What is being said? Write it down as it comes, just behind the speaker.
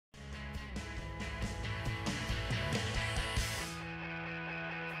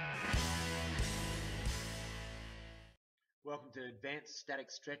Welcome to Advanced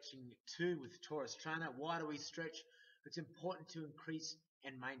Static Stretching 2 with Taurus Trainer. Why do we stretch? It's important to increase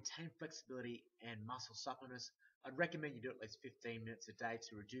and maintain flexibility and muscle suppleness. I'd recommend you do at least 15 minutes a day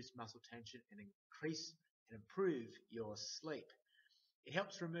to reduce muscle tension and increase and improve your sleep. It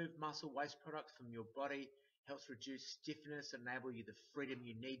helps remove muscle waste products from your body, helps reduce stiffness, enable you the freedom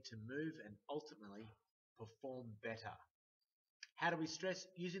you need to move and ultimately perform better. How do we stress?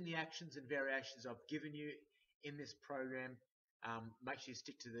 Using the actions and variations I've given you in this program. Make sure you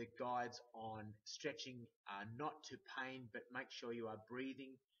stick to the guides on stretching, not to pain, but make sure you are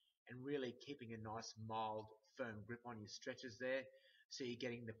breathing and really keeping a nice, mild, firm grip on your stretches there, so you're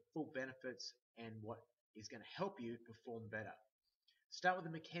getting the full benefits and what is going to help you perform better. Start with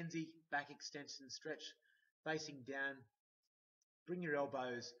the Mackenzie back extension stretch, facing down. Bring your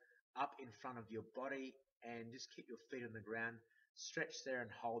elbows up in front of your body and just keep your feet on the ground. Stretch there and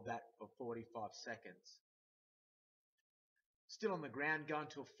hold that for 45 seconds. Still on the ground, go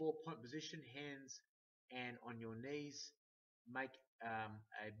into a 4-point position, hands and on your knees. Make a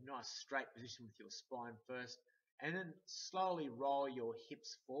nice straight position with your spine first, and then slowly roll your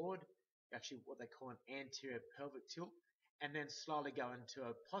hips forward, actually what they call an anterior pelvic tilt, and then slowly go into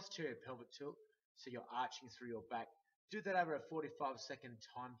a posterior pelvic tilt, so you're arching through your back. Do that over a 45-second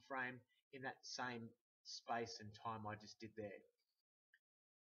time frame in that same space and time I just did there.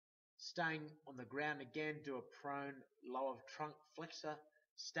 Staying on the ground again, do a prone lower trunk flexor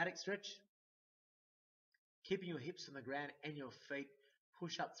static stretch. Keeping your hips on the ground and your feet,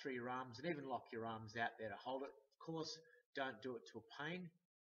 push up through your arms and even lock your arms out there to hold it. Of course, don't do it to a pain.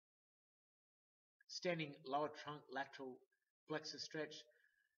 Standing lower trunk lateral flexor stretch.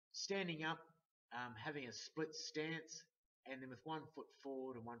 Standing up, having a split stance, and then with one foot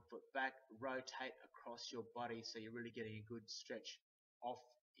forward and one foot back, rotate across your body so you're really getting a good stretch off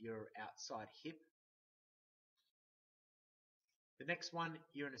your outside hip. The next one,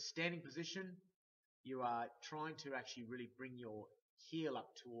 you're in a standing position. You are trying to actually really bring your heel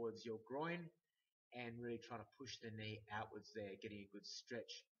up towards your groin and really trying to push the knee outwards there, getting a good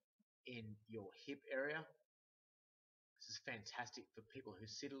stretch in your hip area. This is fantastic for people who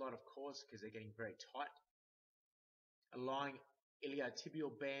sit a lot, of course, because they're getting very tight. A lying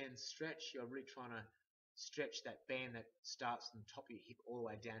iliotibial band stretch, you're really trying to stretch that band that starts from the top of your hip all the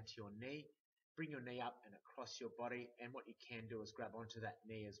way down to your knee. Bring your knee up and across your body, and what you can do is grab onto that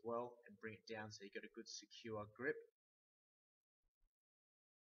knee as well and bring it down so you get a good secure grip.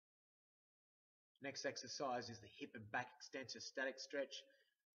 Next exercise is the hip and back extensor static stretch.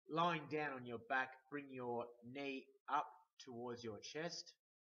 Lying down on your back, bring your knee up towards your chest,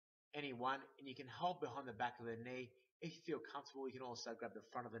 any one, and you can hold behind the back of the knee. If you feel comfortable, you can also grab the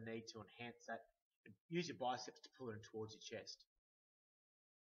front of the knee to enhance that and use your biceps to pull it in towards your chest.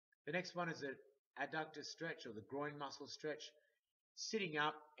 The next one is the adductor stretch or the groin muscle stretch. Sitting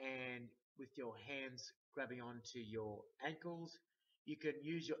up and with your hands grabbing onto your ankles, you can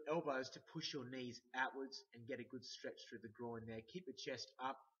use your elbows to push your knees outwards and get a good stretch through the groin there. Keep the chest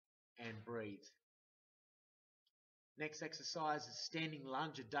up and breathe. Next exercise is standing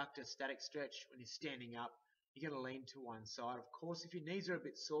lunge adductor static stretch. When you're standing up, you're going to lean to one side. Of course, if your knees are a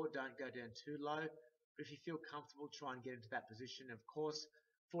bit sore, don't go down too low. But if you feel comfortable, try and get into that position. Of course,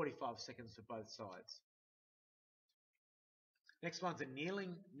 45 seconds for both sides. Next one's a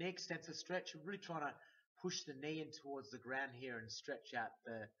kneeling knee extensor stretch. We're really trying to push the knee in towards the ground here and stretch out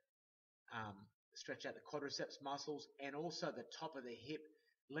the quadriceps muscles and also the top of the hip.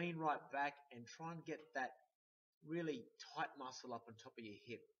 Lean right back and try and get that really tight muscle up on top of your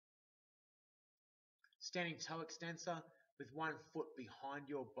hip. Standing toe extensor with one foot behind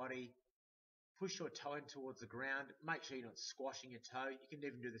your body. Push your toe in towards the ground. Make sure you're not squashing your toe. You can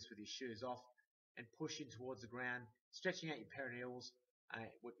even do this with your shoes off and push in towards the ground, stretching out your perineals,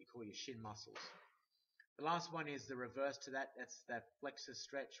 what you call your shin muscles. The last one is the reverse to that. That's that flexor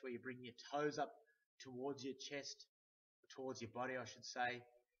stretch where you bring your toes up towards your chest, towards your body, I should say,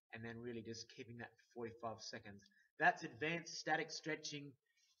 and then really just keeping that for 45 seconds. That's Advanced Static Stretching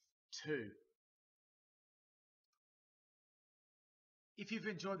 2. If you've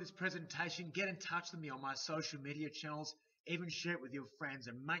enjoyed this presentation, get in touch with me on my social media channels, even share it with your friends,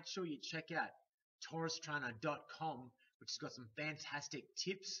 and make sure you check out taurustrainer.com, which has got some fantastic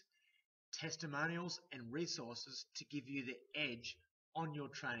tips, testimonials, and resources to give you the edge on your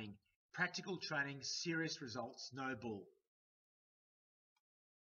training. Practical training, serious results, no bull.